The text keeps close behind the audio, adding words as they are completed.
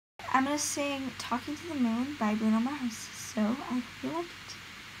I'm gonna sing Talking to the Moon by Bruno Mars, so I hope you like it.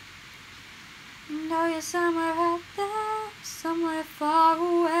 Know you're somewhere out there, somewhere far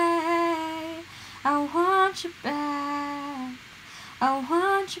away. I want you back, I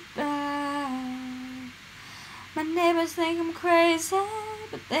want you back. My neighbors think I'm crazy,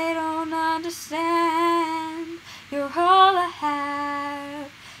 but they don't understand. You're all I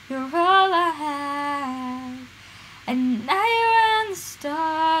have, you're all I have. And now you're and the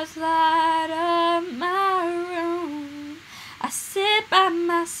stars light up my room. I sit by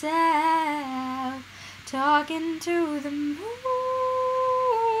myself, talking to the moon,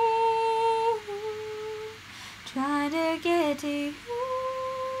 trying to get to you,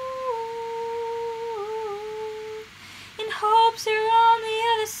 in hopes you're on the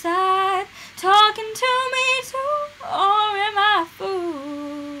other side, talking to me too. Or am I a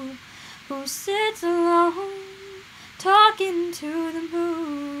fool who sits alone, talking to the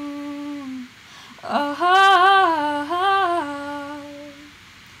moon? Oh,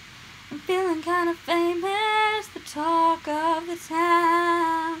 I'm feeling kind of famous, the talk of the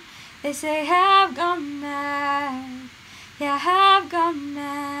town. They say I've gone mad, yeah, I've gone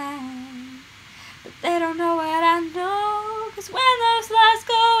mad. But they don't know what I know, 'cause when those lights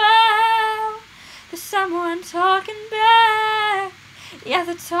go out, there's someone talking back, yeah,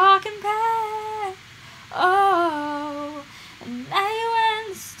 they're talking back. Oh, and now when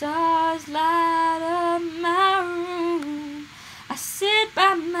the stars light up my room, I sit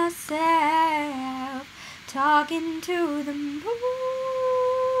by myself, talking to the moon,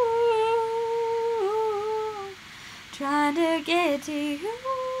 trying to get to you,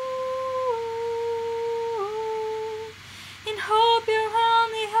 in hope you're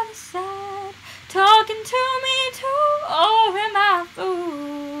on the other side, talking to me too. Or am I a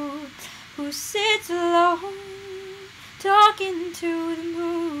fool who sits alone, talking to the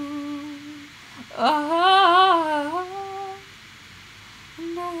moon? Oh, I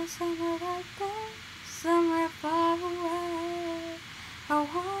know you're somewhere out there, somewhere far away. I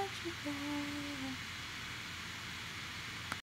want you back.